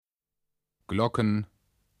Glocken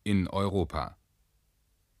in Europa.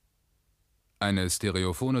 Eine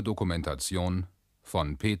stereophone Dokumentation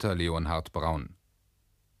von Peter Leonhard Braun.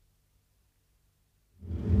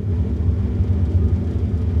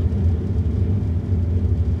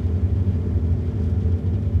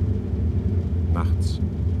 Nachts,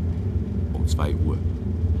 um 2 Uhr,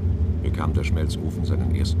 bekam der Schmelzofen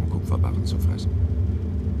seinen ersten Kupferbarren zu fressen.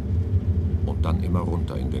 Und dann immer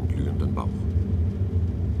runter in den glühenden Bauch.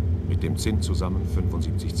 Mit dem Zinn zusammen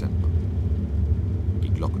 75 Zentner. Die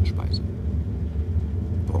Glockenspeise.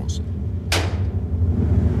 Bronze.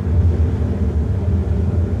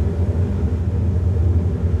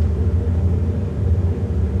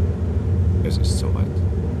 Es ist soweit.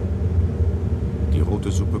 Die rote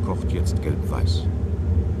Suppe kocht jetzt gelb-weiß.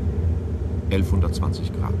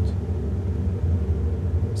 1120 Grad.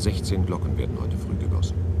 16 Glocken werden heute früh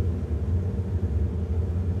gegossen.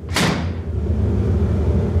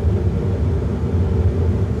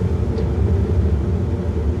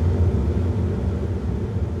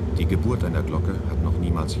 Die Geburt einer Glocke hat noch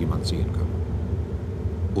niemals jemand sehen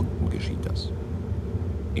können. Unten geschieht das.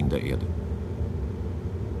 In der Erde.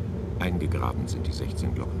 Eingegraben sind die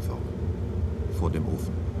 16 Glockenformen. Vor dem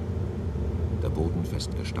Ofen. Der Boden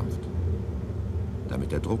fest gestampft.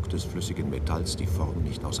 Damit der Druck des flüssigen Metalls die Form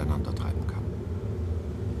nicht auseinandertreiben kann.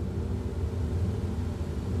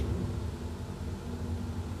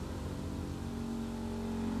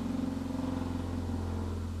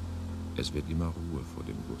 Es wird immer Ruhe vor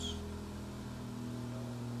dem Guss.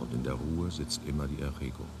 Und in der Ruhe sitzt immer die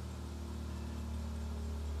Erregung.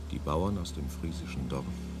 Die Bauern aus dem friesischen Dorf,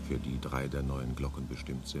 für die 3 der neuen Glocken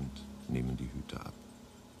bestimmt sind, nehmen die Hüte ab.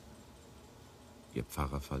 Ihr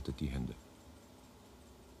Pfarrer faltet die Hände.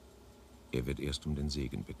 Er wird erst um den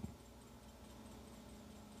Segen bitten.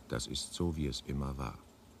 Das ist so, wie es immer war.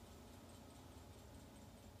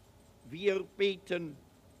 Wir beten,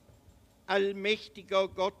 allmächtiger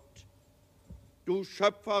Gott, du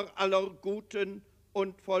Schöpfer aller guten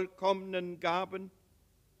und vollkommenen Gaben,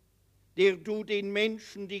 der du den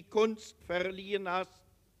Menschen die Kunst verliehen hast,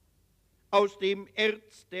 aus dem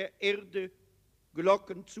Erz der Erde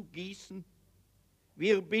Glocken zu gießen.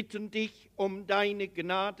 Wir bitten dich um deine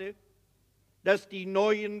Gnade, dass die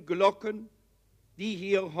neuen Glocken, die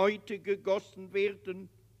hier heute gegossen werden,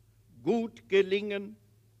 gut gelingen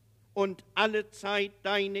und allezeit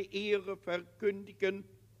deine Ehre verkündigen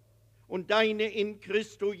und deine in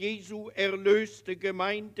Christo Jesu erlöste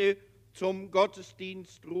Gemeinde zum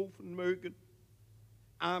Gottesdienst rufen mögen.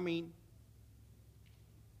 Amen.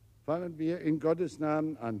 Fangen wir in Gottes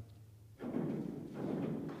Namen an.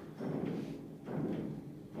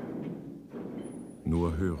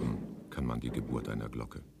 Nur hören kann man die Geburt einer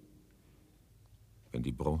Glocke. Wenn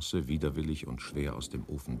die Bronze widerwillig und schwer aus dem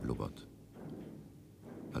Ofen blubbert,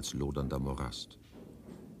 als lodernder Morast,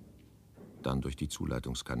 dann durch die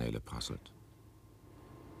Zuleitungskanäle prasselt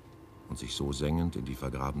und sich so sengend in die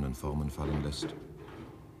vergrabenen Formen fallen lässt,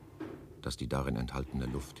 dass die darin enthaltene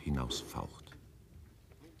Luft hinausfaucht.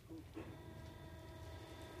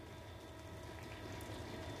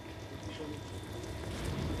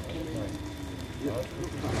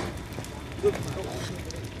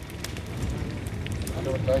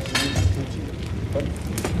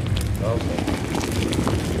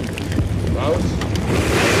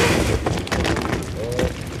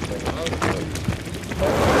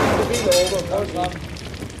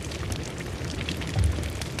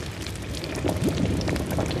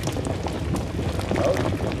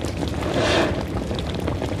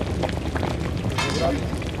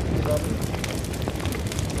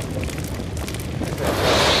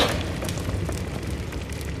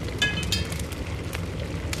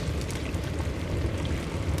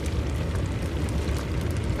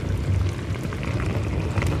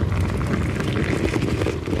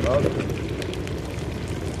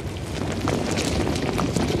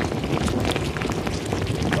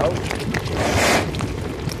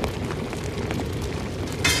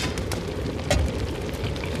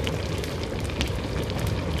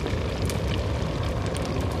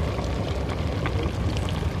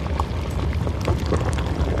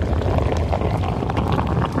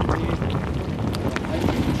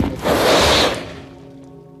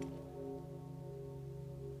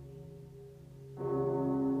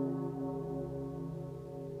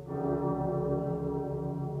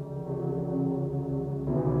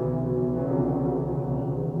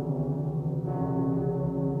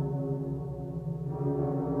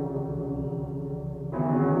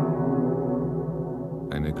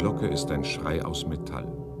 Eine Glocke ist ein Schrei aus Metall.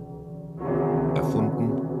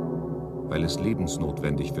 Erfunden, weil es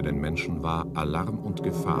lebensnotwendig für den Menschen war, Alarm und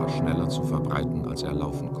Gefahr schneller zu verbreiten, als er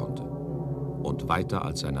laufen konnte. und weiter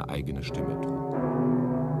als seine eigene Stimme trug.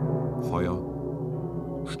 Feuer,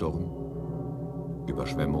 Sturm,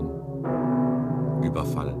 Überschwemmung,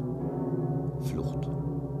 Überfall, Flucht.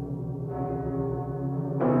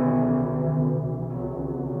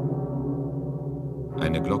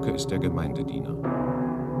 Eine Glocke ist der Gemeindediener.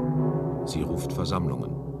 Sie ruft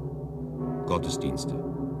Versammlungen, Gottesdienste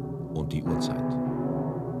und die Uhrzeit.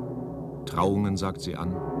 Trauungen sagt sie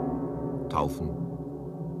an, Taufen,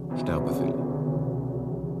 Sterbefälle.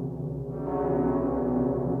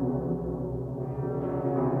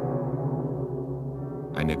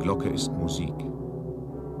 Eine Glocke ist Musik.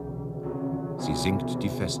 Sie singt die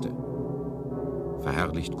Feste,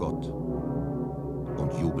 verherrlicht Gott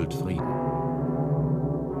und jubelt Frieden.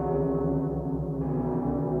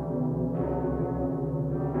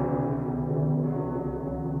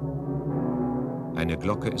 Eine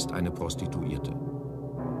Glocke ist eine Prostituierte.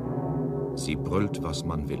 Sie brüllt, was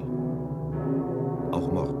man will.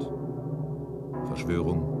 Auch Mord,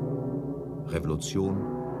 Verschwörung, Revolution,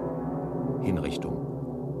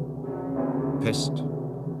 Hinrichtung, Pest,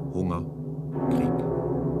 Hunger, Krieg.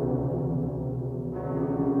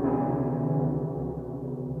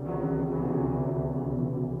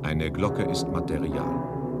 Eine Glocke ist Material,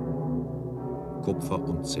 Kupfer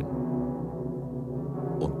und Zinn.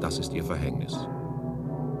 Und das ist ihr Verhängnis.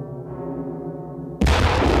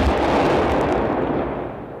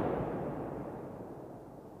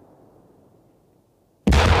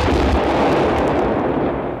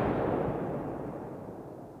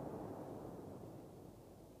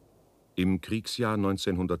 Im Kriegsjahr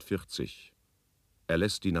 1940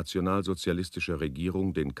 erlässt die nationalsozialistische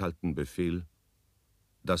Regierung den kalten Befehl,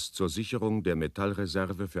 dass zur Sicherung der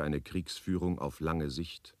Metallreserve für eine Kriegsführung auf lange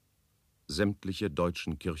Sicht sämtliche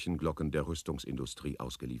deutschen Kirchenglocken der Rüstungsindustrie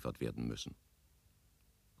ausgeliefert werden müssen.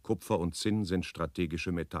 Kupfer und Zinn sind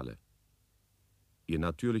strategische Metalle. Ihr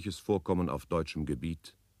natürliches Vorkommen auf deutschem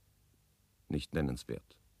Gebiet nicht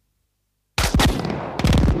nennenswert.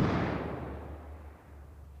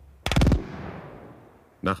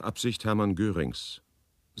 Nach Absicht Hermann Görings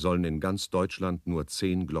sollen in ganz Deutschland nur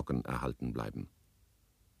 10 Glocken erhalten bleiben.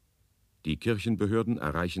 Die Kirchenbehörden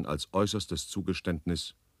erreichen als äußerstes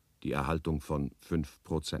Zugeständnis die Erhaltung von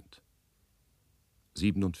 5%.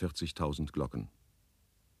 47.000 Glocken.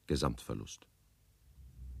 Gesamtverlust.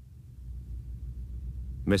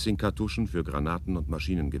 Messingkartuschen für Granaten und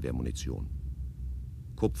Maschinengewehrmunition.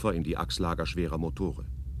 Kupfer in die Achslager schwerer Motore.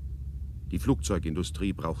 Die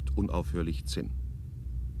Flugzeugindustrie braucht unaufhörlich Zinn.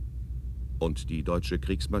 Und die deutsche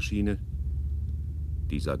Kriegsmaschine,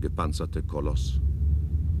 dieser gepanzerte Koloss,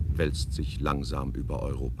 wälzt sich langsam über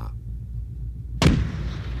Europa.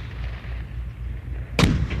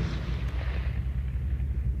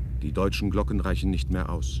 Die deutschen Glocken reichen nicht mehr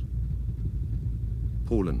aus.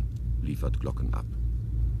 Polen liefert Glocken ab.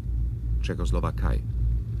 Tschechoslowakei,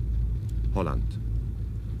 Holland,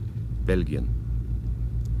 Belgien,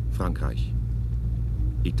 Frankreich,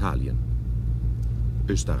 Italien,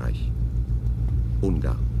 Österreich,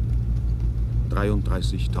 Ungarn.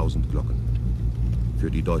 33.000 Glocken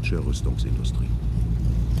für die deutsche Rüstungsindustrie.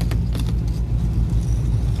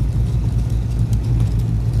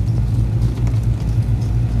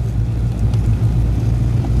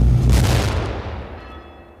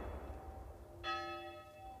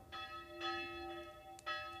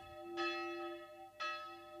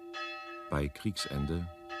 Bei Kriegsende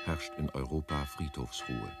herrscht in Europa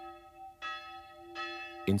Friedhofsruhe.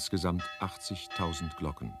 Insgesamt 80.000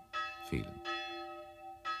 Glocken fehlen.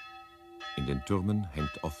 In den Türmen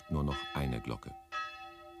hängt oft nur noch eine Glocke.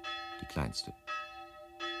 Die kleinste.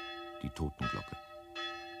 Die Totenglocke.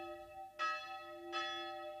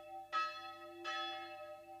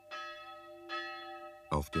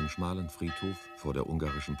 Auf dem schmalen Friedhof vor der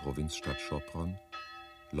ungarischen Provinzstadt Sopron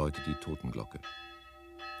läutet die Totenglocke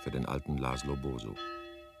für den alten László Bosó.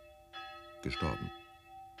 Gestorben.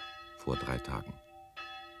 Vor 3 Tagen.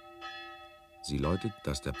 Sie läutet,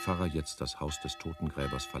 dass der Pfarrer jetzt das Haus des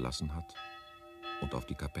Totengräbers verlassen hat und auf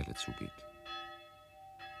die Kapelle zugeht.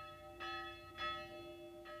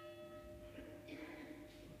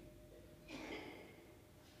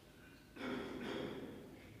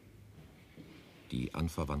 Die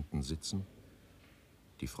Anverwandten sitzen,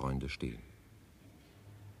 die Freunde stehen.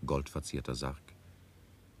 Goldverzierter Sarg,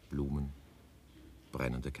 Blumen,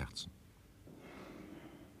 brennende Kerzen.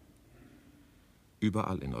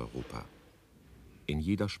 Überall in Europa, in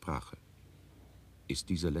jeder Sprache, ist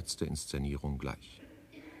diese letzte Inszenierung gleich.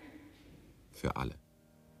 Für alle.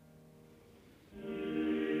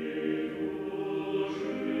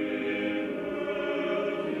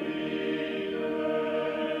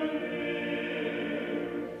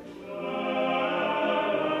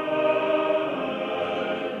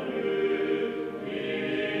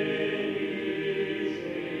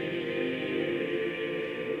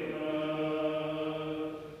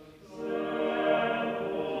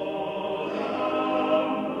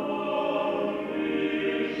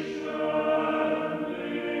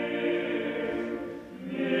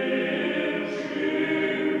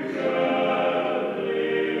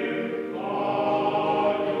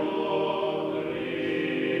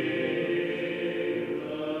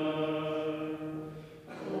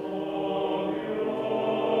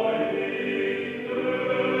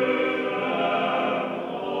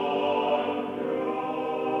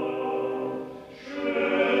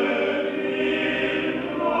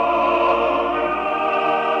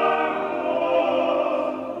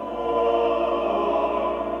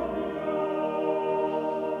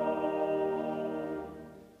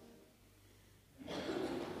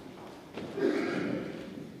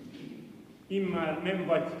 Immár nem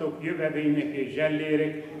vagytok jövevények és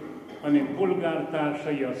zsellérek, hanem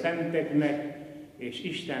polgártársai a szenteknek és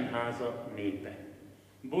Isten háza népe.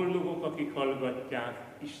 Boldogok, akik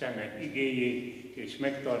hallgatják Istennek igéjét, és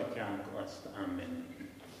megtartják azt. Amen.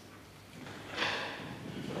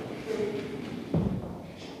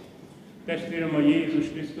 Testvérem, a Jézus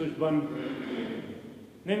Krisztusban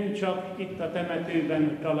nem csak itt a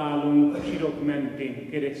temetőben találunk a sirok mentén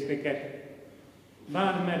kereszteket,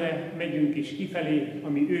 bármerre megyünk is kifelé, a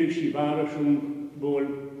mi ősi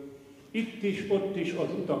városunkból, itt is, ott is az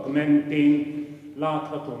utak mentén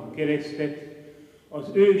láthatom keresztet, az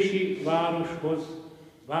ősi városhoz,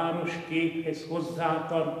 városképhez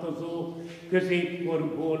hozzátartozó,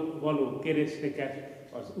 középkorból való kereszteket,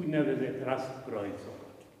 az úgynevezett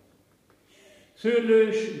rasztkrajzokat.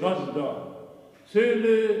 Szőlős gazda,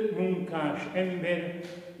 szőlő munkás ember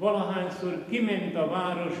valahányszor kiment a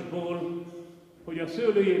városból, hogy a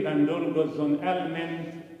szőlőjében dolgozzon, elment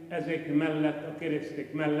ezek mellett, a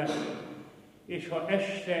keresztek mellett, és ha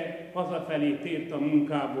este hazafelé tért a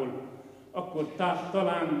munkából, akkor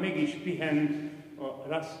talán meg is pihent a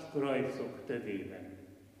rasztkrajzok tövében.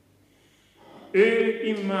 Ő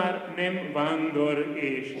immár nem vándor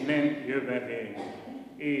és nem jövevény,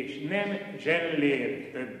 és nem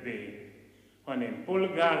zsellér többé, hanem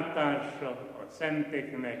polgártársa a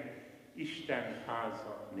szenteknek, Isten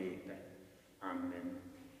háza népe. Amen.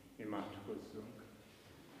 Imádkozzunk.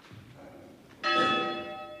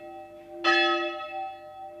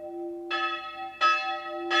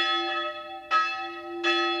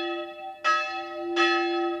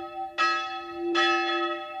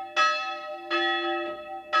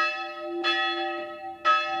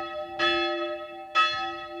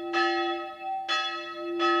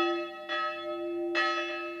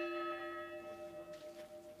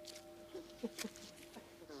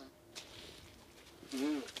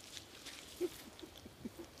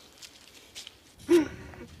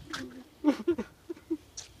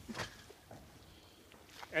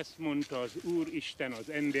 Ezt mondta az Úr Isten az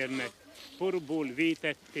embernek, porból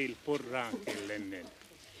vétettél, porrá kell lenned.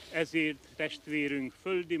 Ezért testvérünk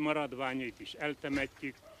földi maradványait is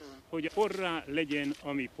eltemetjük, hogy porrá legyen,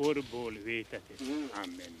 ami porból vétetett.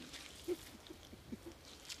 Amen.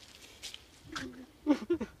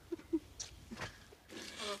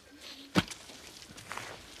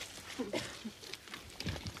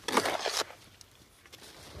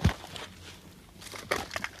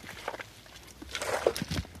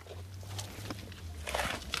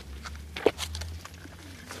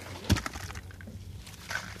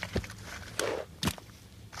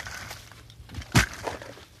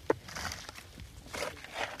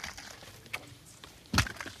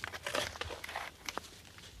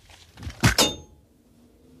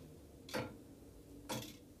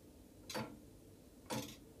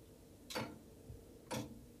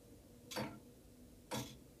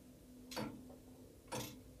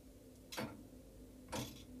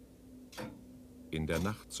 In der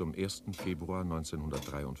Nacht zum 1. Februar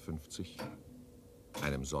 1953,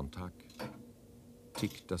 einem Sonntag,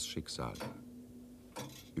 tickt das Schicksal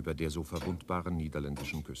über der so verwundbaren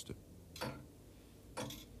niederländischen Küste.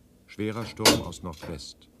 Schwerer Sturm aus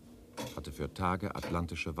Nordwest hatte für Tage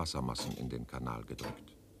atlantische Wassermassen in den Kanal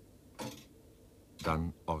gedrückt.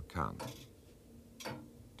 Dann Orkan,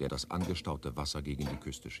 der das angestaute Wasser gegen die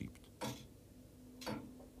Küste schiebt.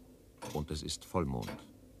 Und es ist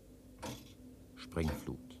Vollmond.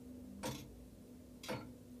 Springflut.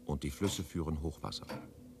 Und die Flüsse führen Hochwasser.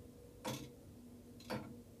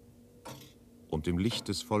 Und im Licht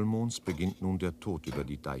des Vollmonds beginnt nun der Tod über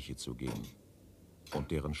die Deiche zu gehen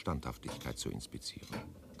und deren Standhaftigkeit zu inspizieren.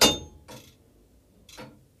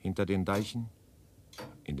 Hinter den Deichen,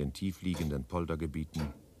 in den tiefliegenden Poldergebieten,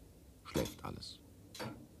 schläft alles.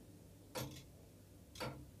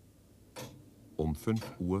 Um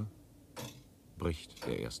 5 Uhr bricht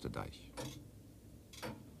der erste Deich.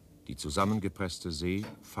 Die zusammengepresste See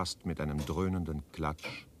fasst mit einem dröhnenden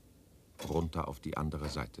Klatsch runter auf die andere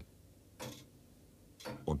Seite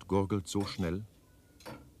und gurgelt so schnell,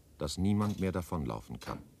 dass niemand mehr davonlaufen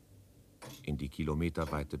kann, in die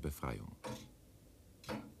kilometerweite Befreiung.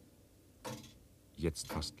 Jetzt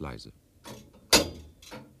fast leise.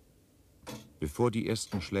 Bevor die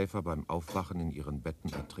ersten Schläfer beim Aufwachen in ihren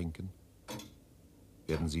Betten ertrinken,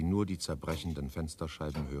 werden sie nur die zerbrechenden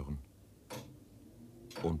Fensterscheiben hören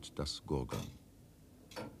und das Gurgeln.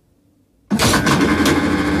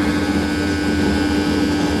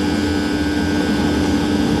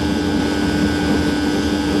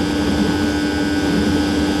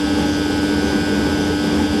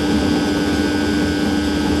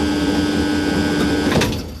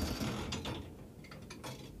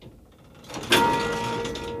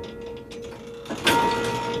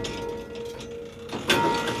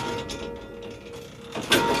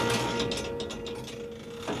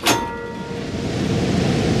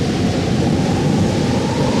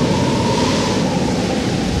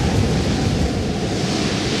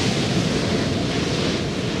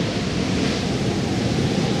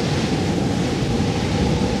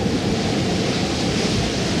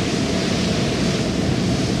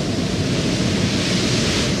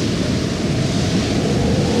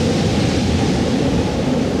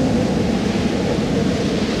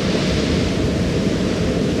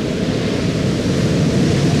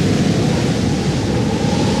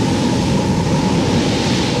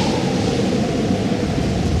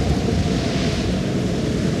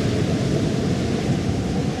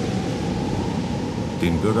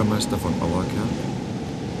 Bürgermeister von Auerkerk,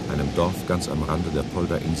 einem Dorf ganz am Rande der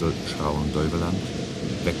Polderinsel Schrauen-Deuveland,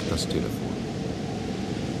 weckt das Telefon.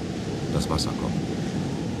 Das Wasser kommt.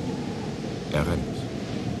 Er rennt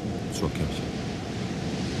zur Kirche,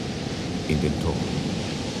 in den Turm,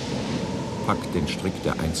 packt den Strick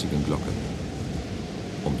der einzigen Glocke,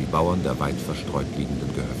 um die Bauern der weit verstreut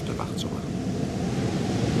liegenden Gehöfte wachzumachen.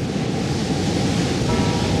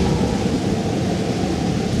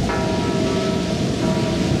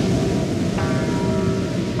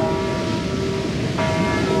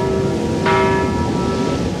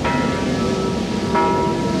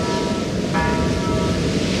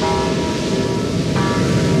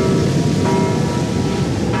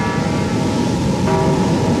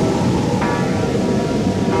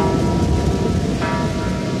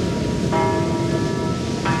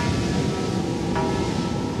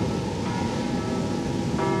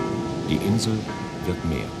 Die Insel wird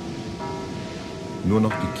Meer. Nur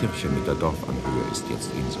noch die Kirche mit der Dorfanhöhe ist jetzt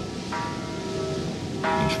Insel.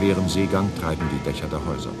 In schwerem Seegang treiben die Dächer der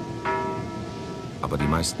Häuser. Aber die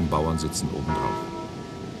meisten Bauern sitzen obendrauf.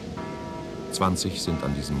 20 sind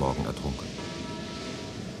an diesem Morgen ertrunken.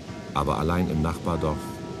 Aber allein im Nachbardorf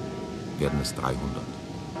werden es 300.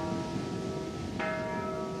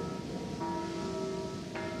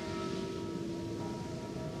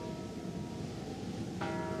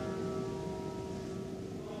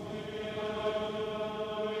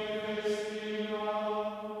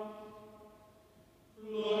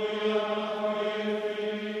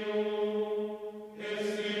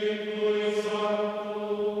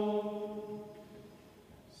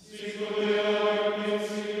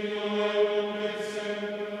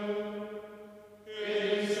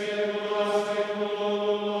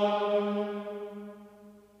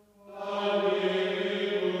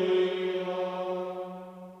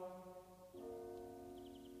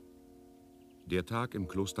 Der Tag im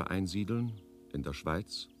Kloster Einsiedeln in der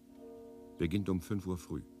Schweiz beginnt um 5 Uhr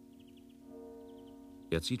früh.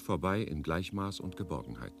 Er zieht vorbei in Gleichmaß und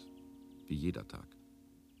Geborgenheit, wie jeder Tag.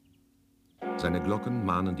 Seine Glocken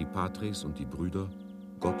mahnen die Patres und die Brüder,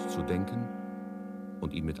 Gott zu denken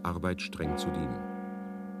und ihm mit Arbeit streng zu dienen.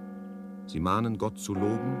 Sie mahnen Gott zu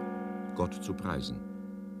loben, Gott zu preisen,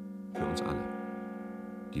 für uns alle,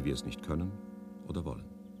 die wir es nicht können oder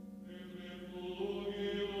wollen.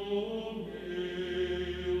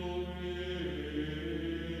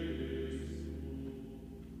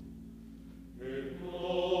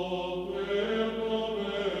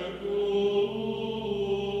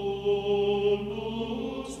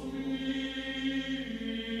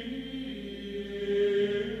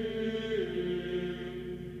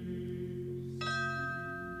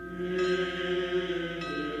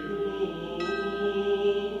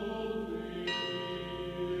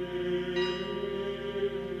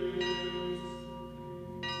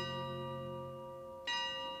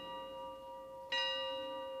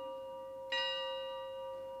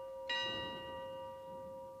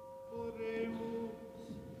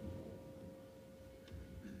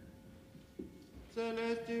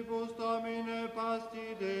 Celestibus Domine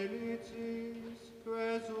pasti delicis,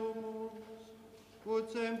 quesumus,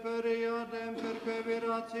 ut semper iadem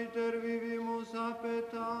perqueviratiter vivimus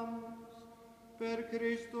appetamus, per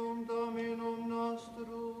Christum Dominum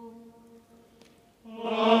nostrum.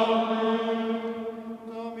 Amen.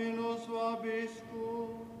 Dominus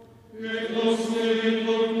vobiscum. Et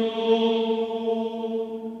spiritu tuo.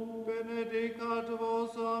 Benedicat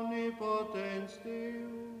vos omnipotens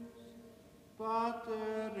Deus,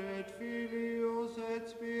 Pater et Filius et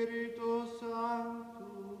Spiritus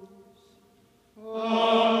Sanctus.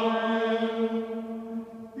 Amen.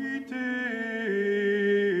 Ite.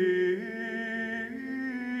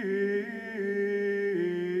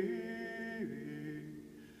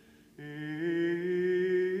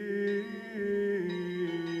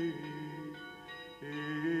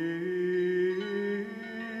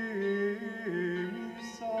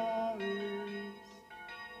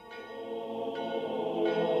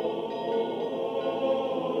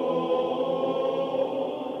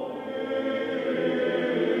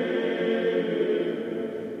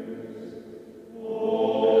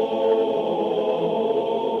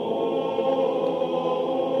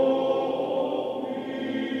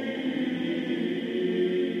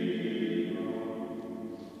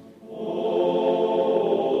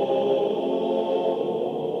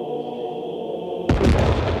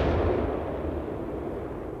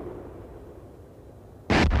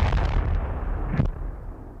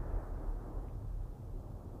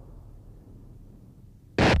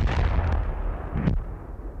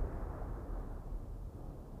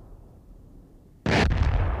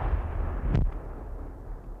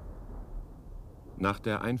 Nach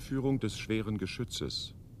der Einführung des schweren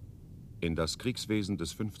Geschützes in das Kriegswesen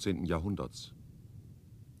des 15. Jahrhunderts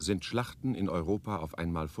sind Schlachten in Europa auf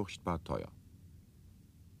einmal furchtbar teuer.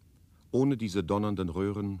 Ohne diese donnernden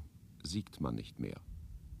Röhren siegt man nicht mehr.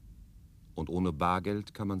 Und ohne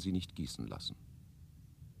Bargeld kann man sie nicht gießen lassen.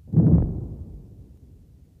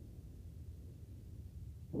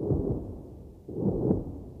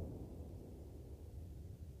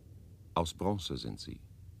 Aus Bronze sind sie.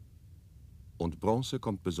 Und Bronze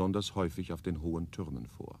kommt besonders häufig auf den hohen Türmen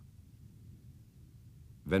vor.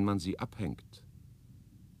 Wenn man sie abhängt,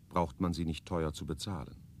 braucht man sie nicht teuer zu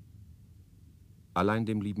bezahlen. Allein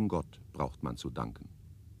dem lieben Gott braucht man zu danken.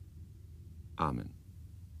 Amen.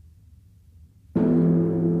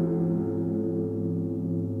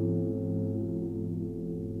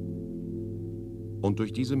 Und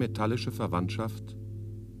durch diese metallische Verwandtschaft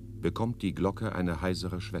bekommt die Glocke eine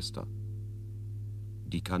heisere Schwester,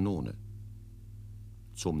 die Kanone,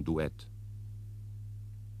 zum Duett.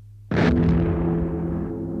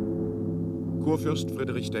 Kurfürst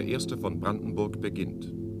Friedrich I. von Brandenburg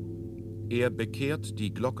beginnt. Er bekehrt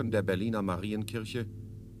die Glocken der Berliner Marienkirche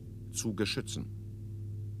zu Geschützen.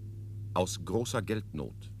 Aus großer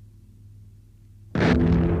Geldnot.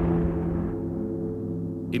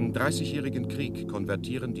 Im Dreißigjährigen Krieg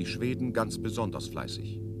konvertieren die Schweden ganz besonders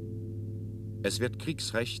fleißig. Es wird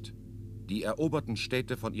Kriegsrecht, die eroberten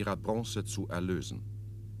Städte von ihrer Bronze zu erlösen.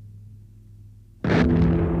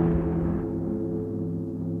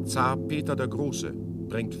 Zar Peter der Große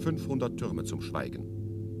bringt 500 Türme zum Schweigen.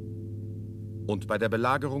 Und bei der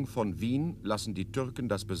Belagerung von Wien lassen die Türken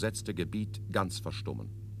das besetzte Gebiet ganz verstummen.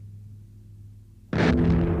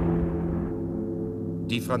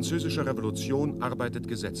 Die Französische Revolution arbeitet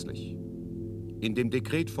gesetzlich. In dem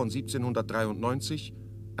Dekret von 1793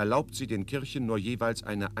 erlaubt sie den Kirchen nur jeweils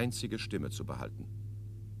eine einzige Stimme zu behalten.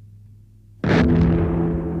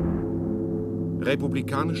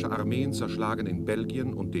 Republikanische Armeen zerschlagen in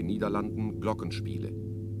Belgien und den Niederlanden Glockenspiele.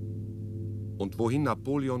 Und wohin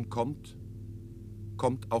Napoleon kommt,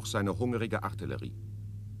 kommt auch seine hungrige Artillerie.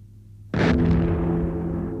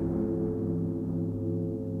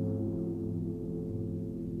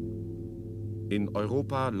 In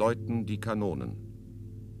Europa läuten die Kanonen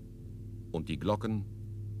und die Glocken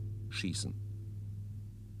schießen.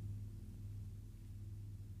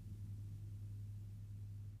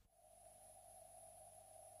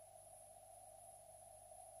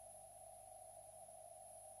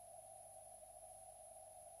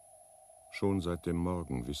 Schon seit dem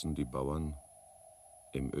Morgen wissen die Bauern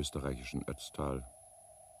im österreichischen Ötztal,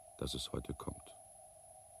 dass es heute kommt.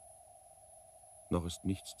 Noch ist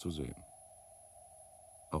nichts zu sehen,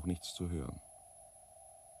 auch nichts zu hören.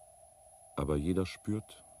 Aber jeder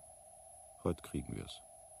spürt, heute kriegen wir es.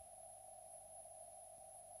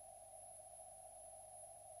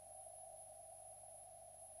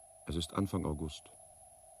 Es ist Anfang August,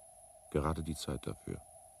 gerade die Zeit dafür.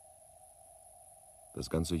 Das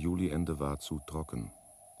ganze Juliende war zu trocken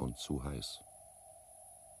und zu heiß.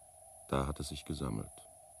 Da hat es sich gesammelt,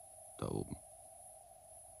 da oben.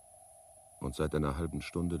 Und seit einer halben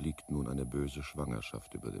Stunde liegt nun eine böse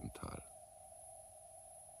Schwangerschaft über dem Tal.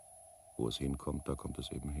 Wo es hinkommt, da kommt es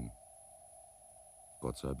eben hin.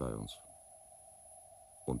 Gott sei bei uns.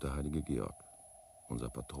 Und der heilige Georg, unser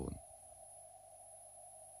Patron.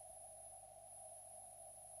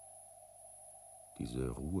 Diese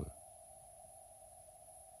Ruhe.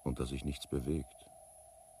 Und dass sich nichts bewegt.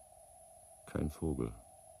 Kein Vogel.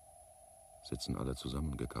 Sitzen alle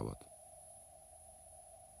zusammengekauert.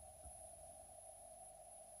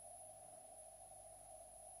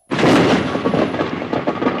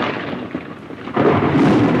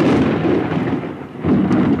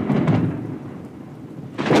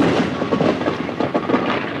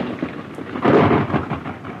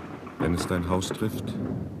 Wenn es dein Haus trifft,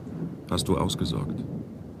 hast du ausgesorgt.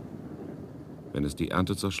 Wenn es die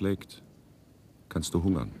Ernte zerschlägt, kannst du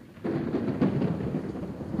hungern.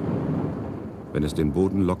 Wenn es den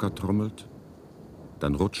Boden locker trommelt,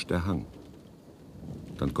 dann rutscht der Hang.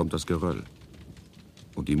 Dann kommt das Geröll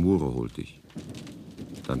und die Mure holt dich.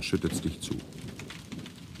 Dann schüttet's dich zu.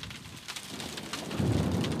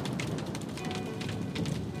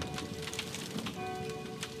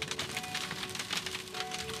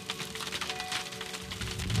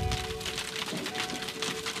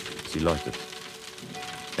 Sie läutet.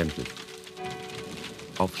 Endlich.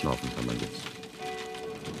 Aufschnaufen kann man jetzt.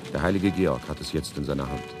 Der heilige Georg hat es jetzt in seiner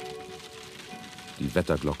Hand. Die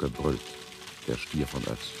Wetterglocke brüllt, der Stier von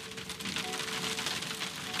Ötz.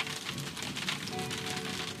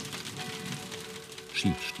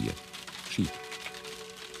 Schieb, Stier, schieb.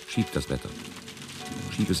 Schieb das Wetter.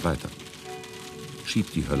 Schieb es weiter. Schieb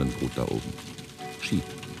die Höllenbrut da oben. Schieb.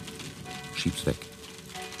 Schieb's weg.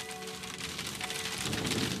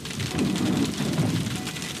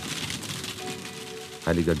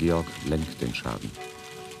 Heiliger Georg, lenk den Schaden.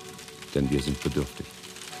 Denn wir sind bedürftig.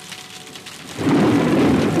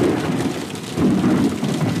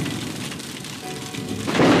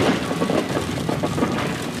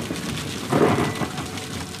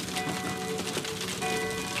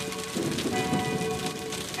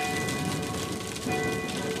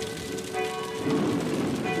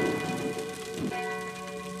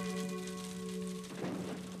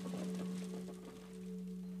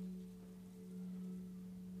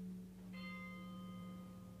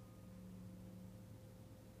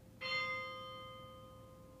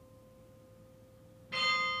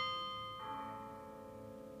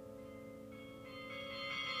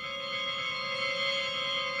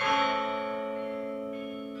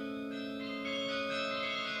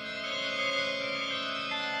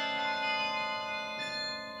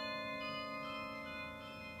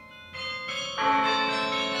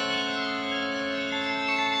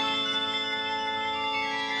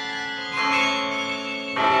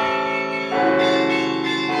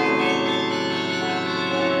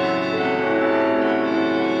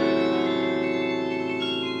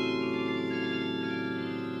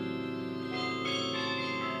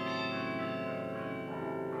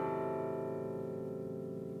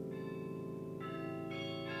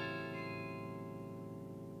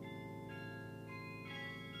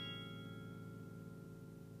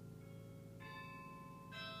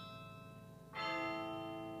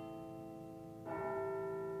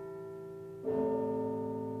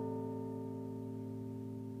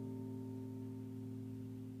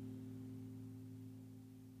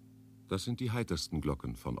 Das sind die heitersten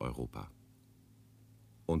Glocken von Europa.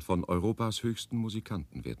 Und von Europas höchsten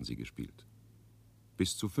Musikanten werden sie gespielt.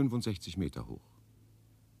 Bis zu 65 Meter hoch.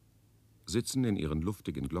 Sitzen in ihren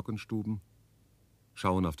luftigen Glockenstuben,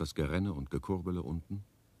 schauen auf das Gerenne und Gekurbele unten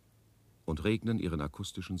und regnen ihren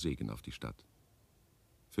akustischen Segen auf die Stadt.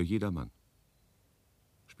 Für jedermann.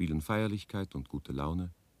 Spielen Feierlichkeit und gute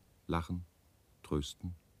Laune, lachen,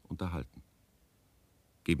 trösten, unterhalten.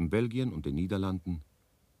 Geben Belgien und den Niederlanden,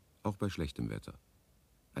 auch bei schlechtem Wetter,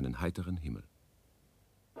 einen heiteren Himmel.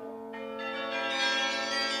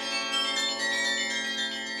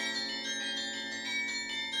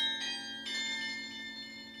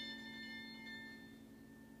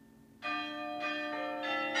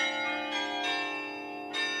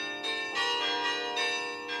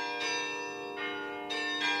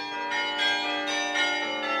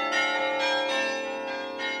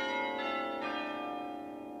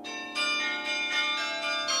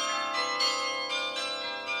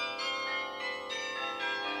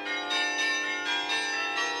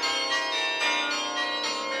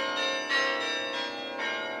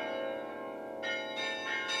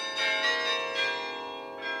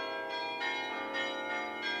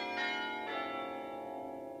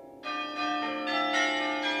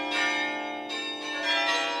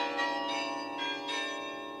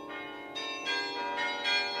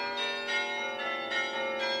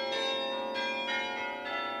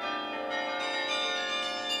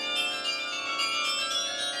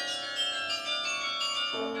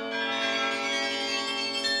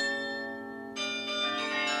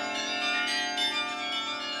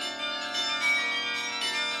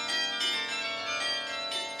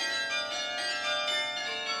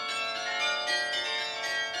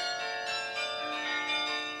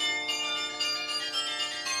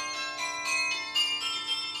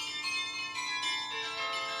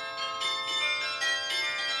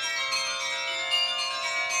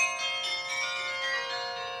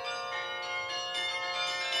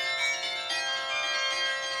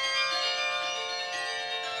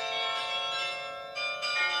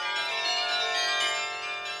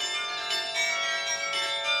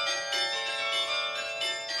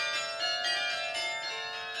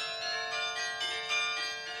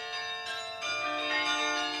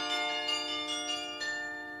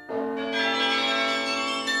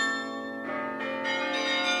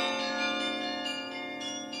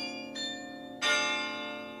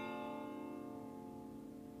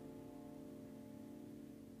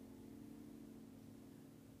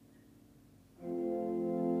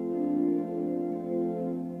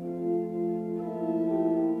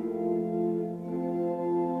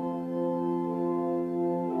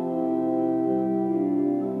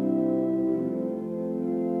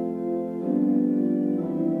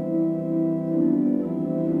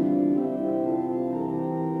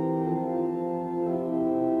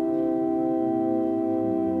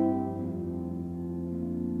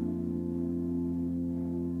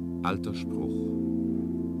 Alter Spruch.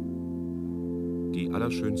 Die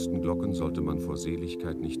allerschönsten Glocken sollte man vor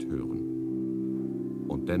Seligkeit nicht hören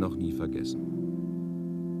und dennoch nie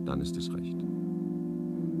vergessen. Dann ist es recht.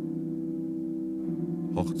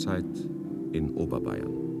 Hochzeit in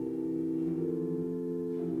Oberbayern.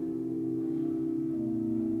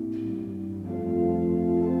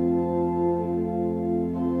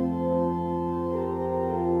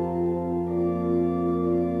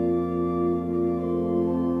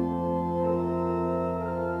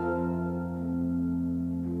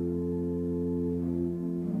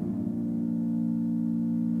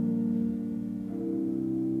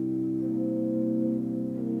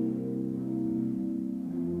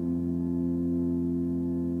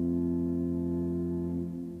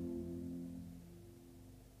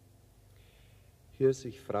 Hirsch,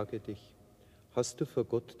 ich frage dich, hast du vor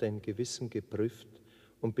Gott dein Gewissen geprüft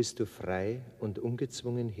und bist du frei und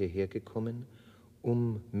ungezwungen hierher gekommen,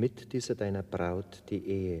 um mit dieser deiner Braut die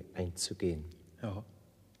Ehe einzugehen? Ja.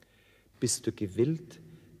 Bist du gewillt,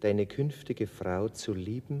 deine künftige Frau zu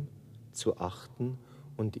lieben, zu achten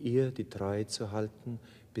und ihr die Treue zu halten,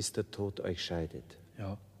 bis der Tod euch scheidet?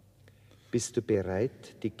 Ja. Bist du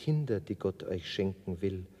bereit, die Kinder, die Gott euch schenken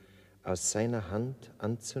will, aus seiner Hand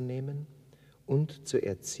anzunehmen und zu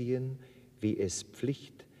erziehen, wie es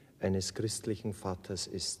Pflicht eines christlichen Vaters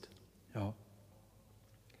ist? Ja.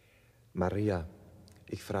 Maria,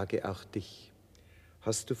 ich frage auch dich,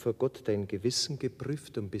 hast du vor Gott dein Gewissen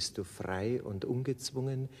geprüft und bist du frei und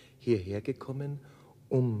ungezwungen hierher gekommen,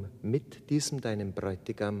 um mit diesem deinem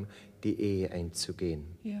Bräutigam die Ehe einzugehen?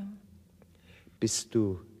 Ja. Bist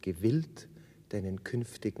du gewillt, deinen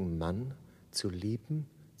künftigen Mann zu lieben,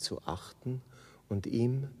 zu achten und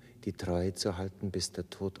ihm die Treue zu halten, bis der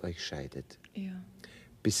Tod euch scheidet? Ja.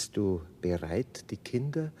 Bist du bereit, die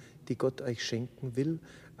Kinder, die Gott euch schenken will,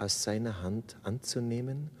 aus seiner Hand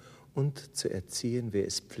anzunehmen und zu erziehen, wie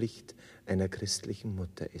es Pflicht einer christlichen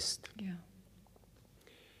Mutter ist? Ja.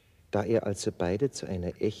 Da ihr also beide zu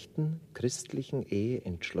einer echten christlichen Ehe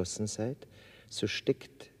entschlossen seid, so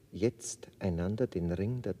steckt jetzt einander den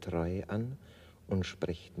Ring der Treue an und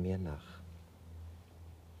sprecht mir nach.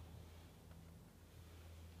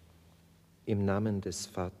 Im Namen des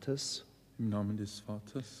Vaters, im Namen des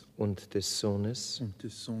Vaters und des Sohnes und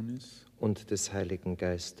des Sohnes und des Heiligen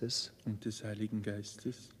Geistes, und des Heiligen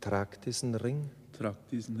Geistes, trag diesen Ring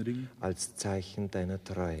als Zeichen deiner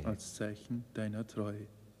Treue. Als Zeichen deiner Treue.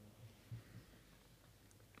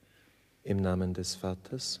 Im Namen des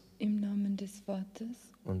Vaters, im Namen des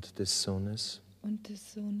Vaters und des Sohnes und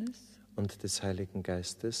des Sohnes und des Heiligen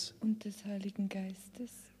Geistes, und des Heiligen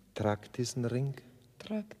Geistes, trag diesen Ring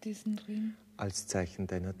als Zeichen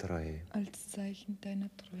deiner Treue. Als Zeichen deiner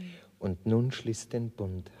Treue. Und nun schließt den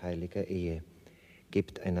Bund heiliger Ehe,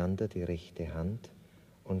 gebt einander die rechte Hand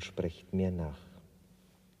und sprecht mir nach.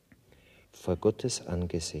 Vor Gottes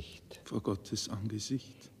Angesicht,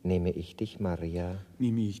 nehme ich dich, Maria,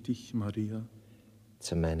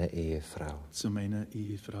 zu meiner Ehefrau.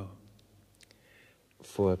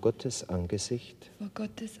 Vor Gottes Angesicht,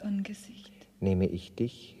 nehme ich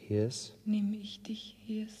dich, Hirsch,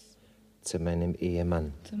 zu meinem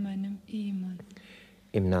Ehemann.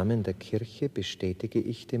 Im Namen der Kirche bestätige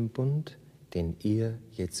ich den Bund, den ihr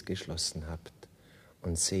jetzt geschlossen habt,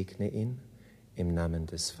 und segne ihn im Namen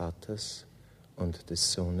des Vaters und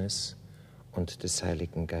des Sohnes und des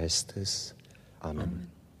Heiligen Geistes.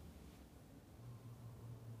 Amen.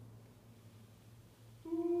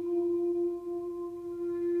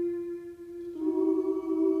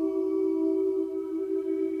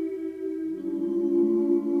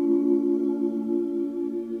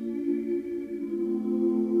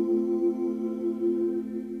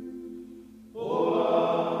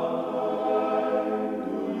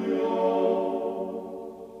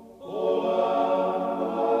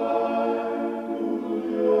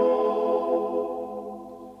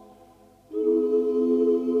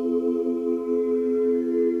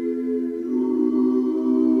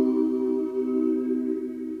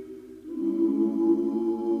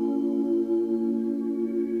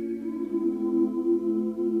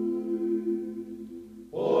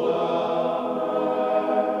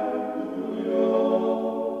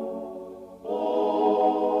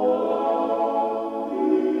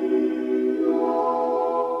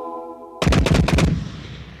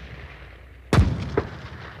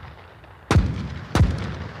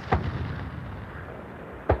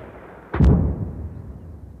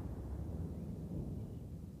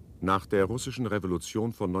 Nach der russischen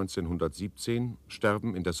Revolution von 1917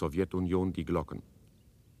 sterben in der Sowjetunion die Glocken.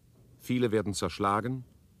 Viele werden zerschlagen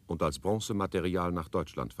und als Bronzematerial nach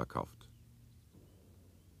Deutschland verkauft.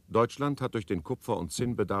 Deutschland hat durch den Kupfer- und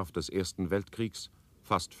Zinnbedarf des Ersten Weltkriegs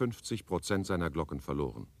fast 50% seiner Glocken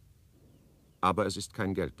verloren. Aber es ist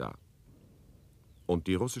kein Geld da. Und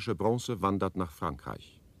die russische Bronze wandert nach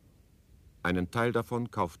Frankreich. Einen Teil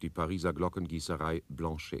davon kauft die Pariser Glockengießerei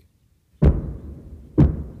Blanchet.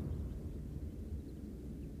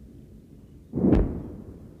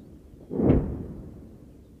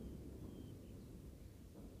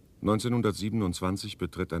 (1927)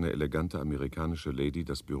 betritt eine elegante amerikanische Lady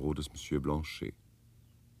das Büro des Monsieur Blanchet.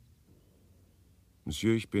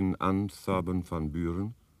 Monsieur, ich bin Anne Thurban van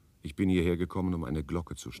Buren. Ich bin hierher gekommen, um eine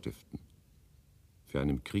Glocke zu stiften. Für ein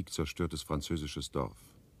im Krieg zerstörtes französisches Dorf.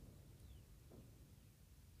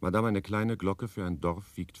 Madame, eine kleine Glocke für ein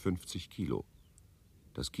Dorf wiegt 50 Kilo.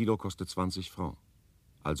 Das Kilo kostet 20 Francs,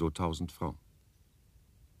 also 1000 Francs.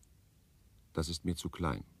 Das ist mir zu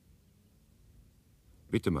klein.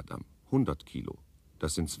 Bitte, Madame, 100 Kilo,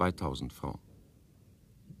 das sind 2000 Francs.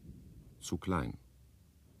 Zu klein.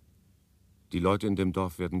 Die Leute in dem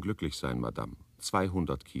Dorf werden glücklich sein, Madame.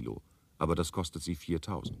 200 Kilo, aber das kostet sie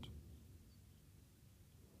 4000.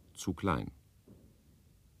 Zu klein.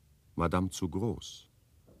 Madame, zu groß.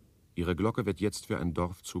 Ihre Glocke wird jetzt für ein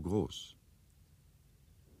Dorf zu groß.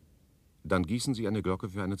 Dann gießen Sie eine Glocke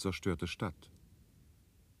für eine zerstörte Stadt.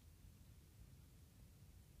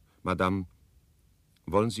 Madame,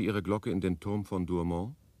 wollen Sie Ihre Glocke in den Turm von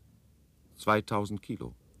Dourmont? 2000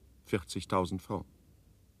 Kilo, 40.000 Francs.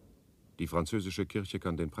 Die französische Kirche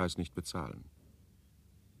kann den Preis nicht bezahlen.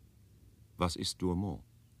 Was ist Dourmont?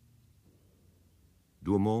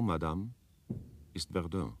 Dourmont, Madame, ist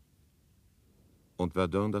Verdun. Und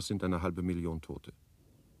Verdun, das sind 500.000 Tote.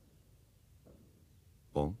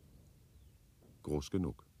 Bon, groß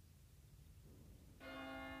genug.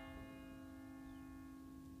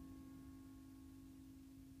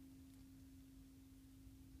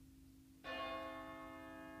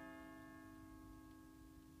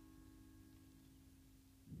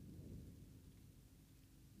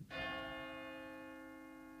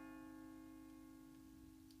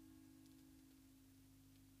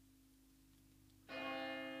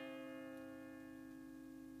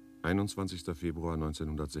 (21. Februar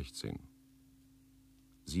 1916,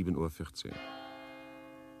 7:14 Uhr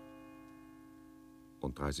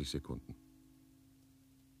und 30 Sekunden.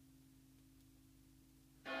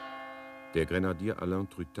 Der Grenadier Alain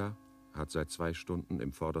Trutat hat seit 2 Stunden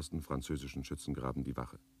im vordersten französischen Schützengraben die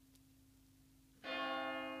Wache.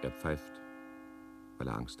 Er pfeift, weil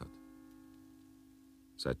er Angst hat.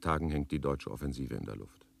 Seit Tagen hängt die deutsche Offensive in der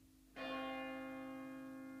Luft.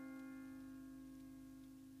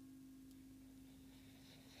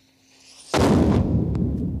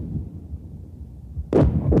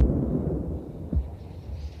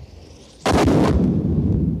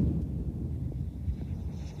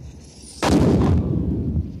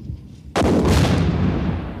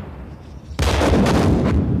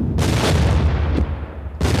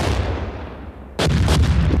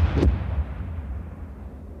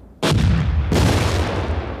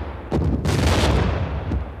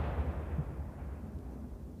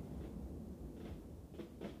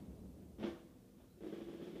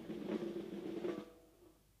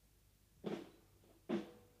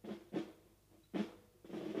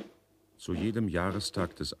 Zu jedem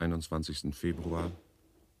Jahrestag des 21. Februar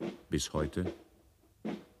bis heute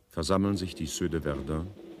versammeln sich die Ceux de Verdun,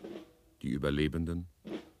 die Überlebenden,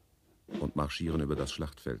 und marschieren über das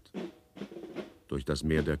Schlachtfeld, durch das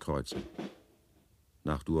Meer der Kreuze,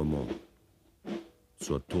 nach Dourmont,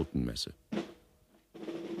 zur Totenmesse.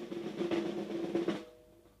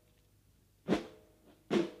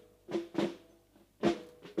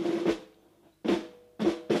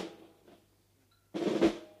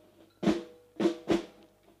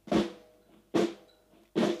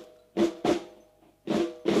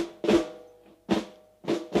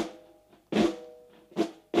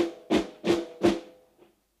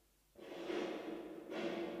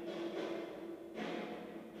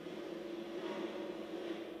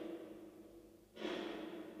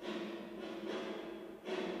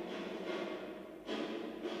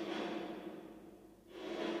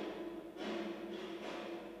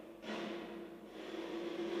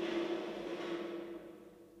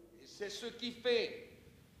 C'est ce qui fait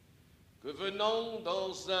que venant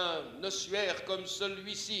dans un ossuaire comme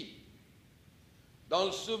celui-ci, dans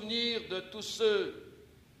le souvenir de tous ceux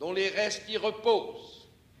dont les restes y reposent,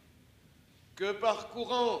 que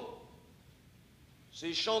parcourant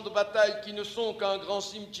ces champs de bataille qui ne sont qu'un grand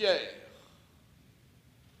cimetière,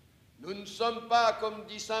 nous ne sommes pas, comme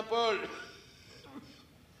dit saint Paul,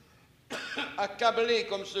 accablés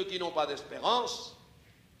comme ceux qui n'ont pas d'espérance,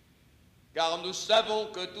 car nous savons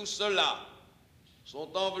que tous ceux-là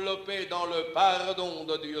sont enveloppés dans le pardon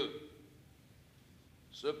de Dieu.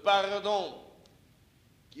 ce pardon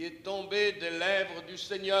qui est tombé des lèvres du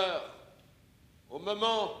Seigneur au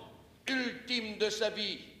moment ultime de sa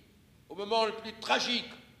vie, au moment le plus tragique,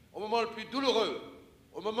 au moment le plus douloureux,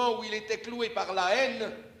 au moment où il était cloué par la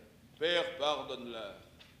haine. Père, pardonne-leur,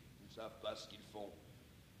 ils ne savent pas ce qu'ils font.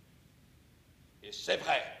 Et c'est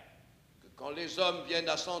vrai que quand les hommes viennent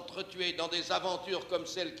à s'entretuer dans des aventures comme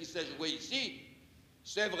celle qui s'est jouée ici,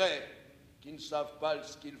 c'est vrai qu'ils ne savent pas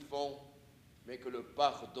ce qu'ils font, mais que le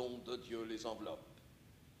pardon de Dieu les enveloppe.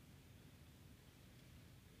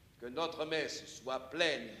 Que notre messe soit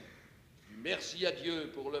pleine du merci à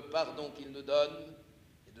Dieu pour le pardon qu'il nous donne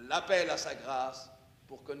et de l'appel à sa grâce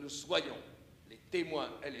pour que nous soyons les témoins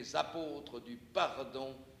et les apôtres du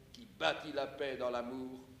pardon qui bâtit la paix dans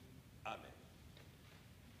l'amour. Amen.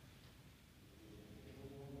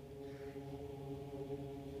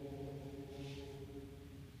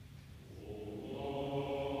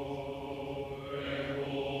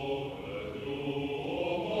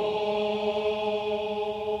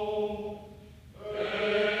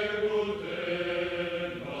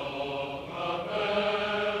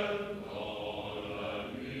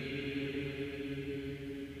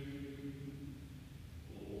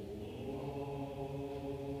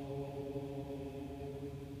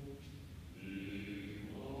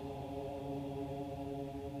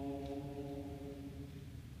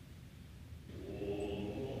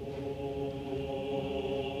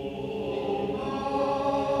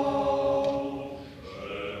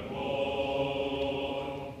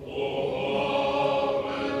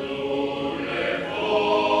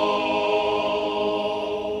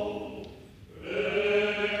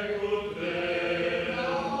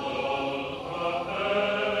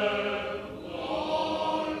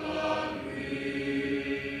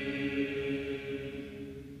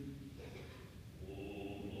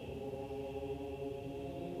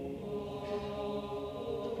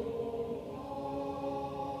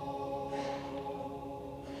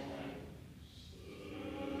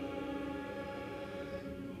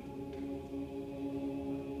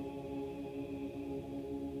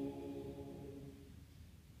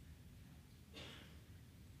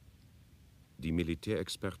 Die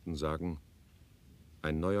Militärexperten sagen,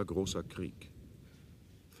 ein neuer großer Krieg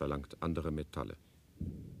verlangt andere Metalle.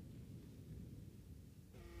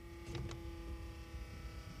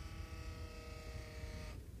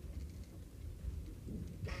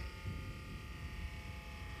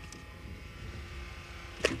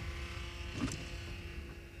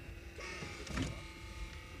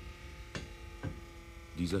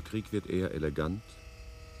 Dieser Krieg wird eher elegant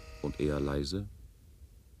und eher leise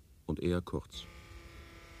und eher kurz.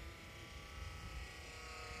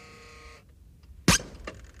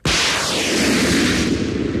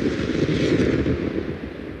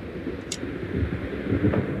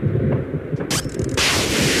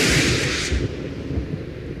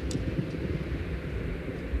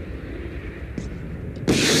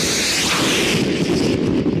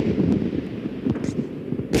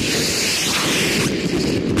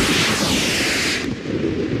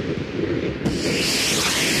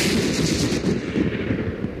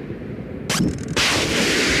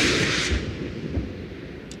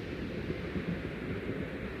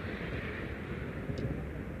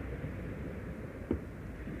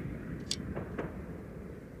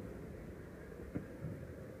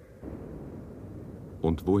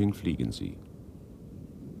 Und wohin fliegen sie?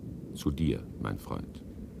 Zu dir, mein Freund.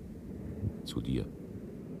 Zu dir.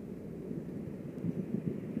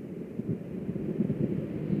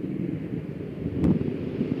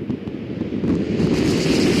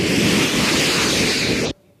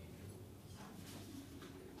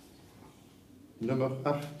 Nummer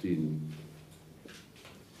 18.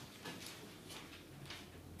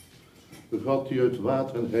 God die uit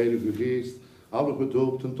water en heilige geest alle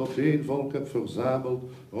gedoopten tot één volk hebt verzameld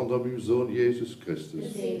rondom uw Zoon Jezus Christus.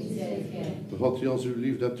 God die ons uw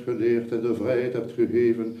liefde hebt geleerd en de vrijheid hebt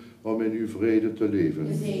gegeven om in uw vrede te leven.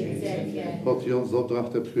 God die ons de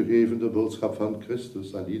opdracht hebt gegeven de boodschap van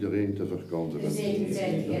Christus aan iedereen te verkondigen.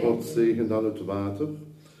 God zegen dan het water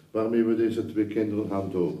waarmee we deze twee kinderen gaan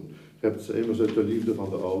dopen. Je hebt ze immers uit de liefde van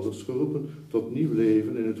de ouders geroepen tot nieuw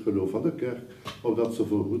leven in het geloof van de kerk, opdat ze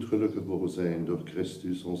voorgoed gelukkig mogen zijn door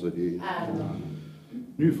Christus onze Heer. Amen.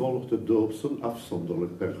 Nu volgt het doopsel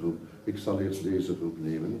afzonderlijk per groep. Ik zal eerst deze groep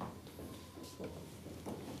nemen.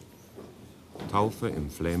 Taufe im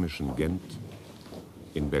flämischen Gent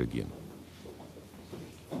in Belgien.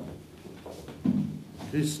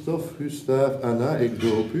 Christophe, Gustave, Anna, ik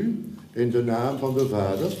doop u in de naam van de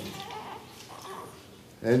Vader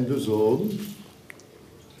en de Zoon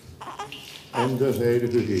en de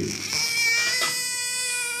Heilige Geest.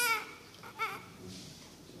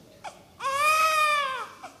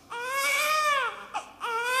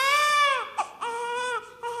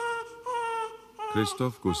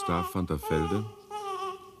 Christoph Gustav van der Velde,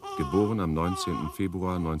 geboren am 19.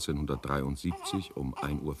 Februar 1973 um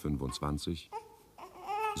 1:25 Uhr,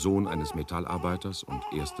 Sohn eines Metallarbeiters und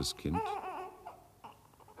erstes Kind.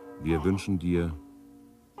 Wir wünschen dir,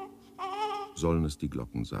 sollen es die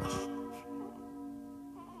Glocken sagen.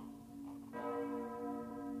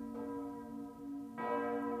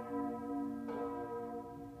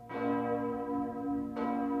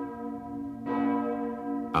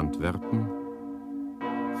 Antwerpen,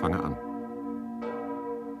 fange an.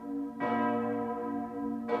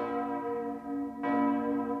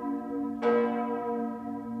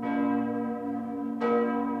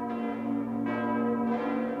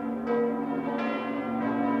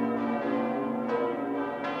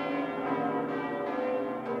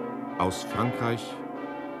 Aus Frankreich,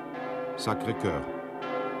 Sacré-Cœur.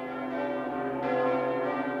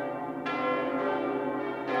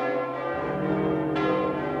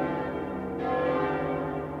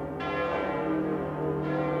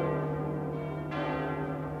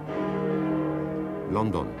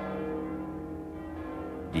 London,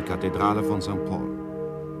 die Kathedrale von St. Paul.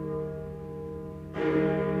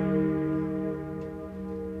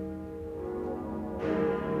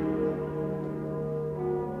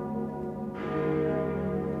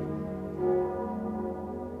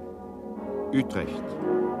 Utrecht,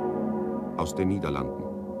 aus den Niederlanden.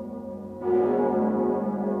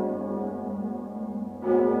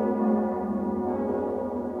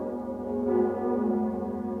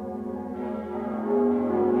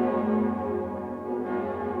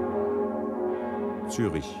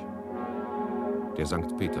 Zürich, der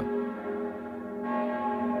St. Peter.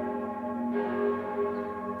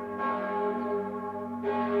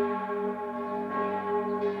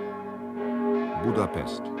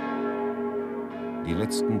 Budapest, die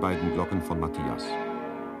letzten beiden Glocken von Matthias.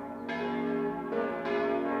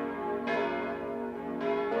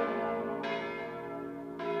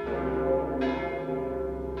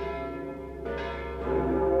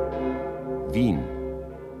 Wien,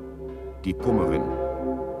 die Pummerin,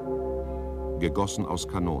 gegossen aus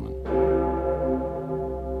Kanonen.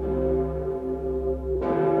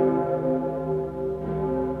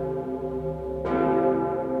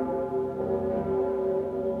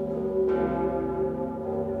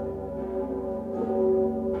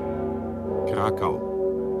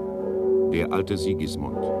 Krakau, der alte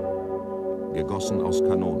Sigismund, gegossen aus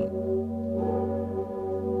Kanonen.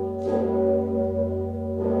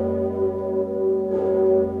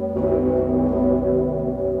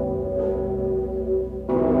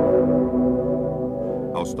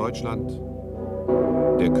 Aus Deutschland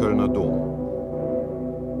der Kölner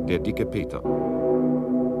Dom, der dicke Peter,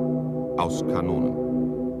 aus Kanonen.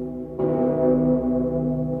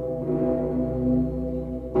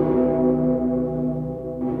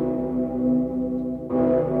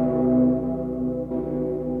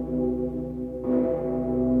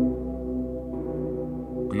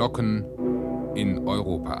 Glocken in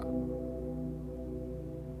Europa.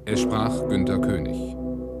 Es sprach Günter König.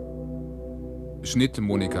 Schnitt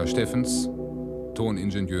Monika Steffens,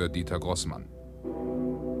 Toningenieur Dieter Grossmann.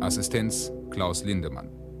 Assistenz Klaus Lindemann.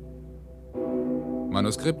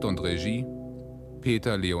 Manuskript und Regie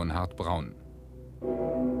Peter Leonhard Braun.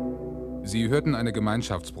 Sie hörten eine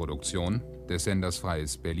Gemeinschaftsproduktion des Senders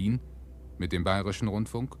Freies Berlin mit dem Bayerischen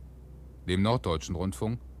Rundfunk, dem Norddeutschen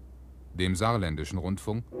Rundfunk, dem Saarländischen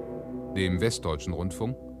Rundfunk, dem Westdeutschen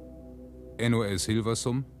Rundfunk, NOS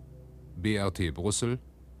Hilversum, BRT Brüssel,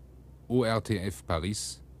 ORTF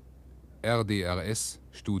Paris, RDRS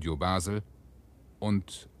Studio Basel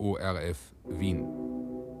und ORF Wien.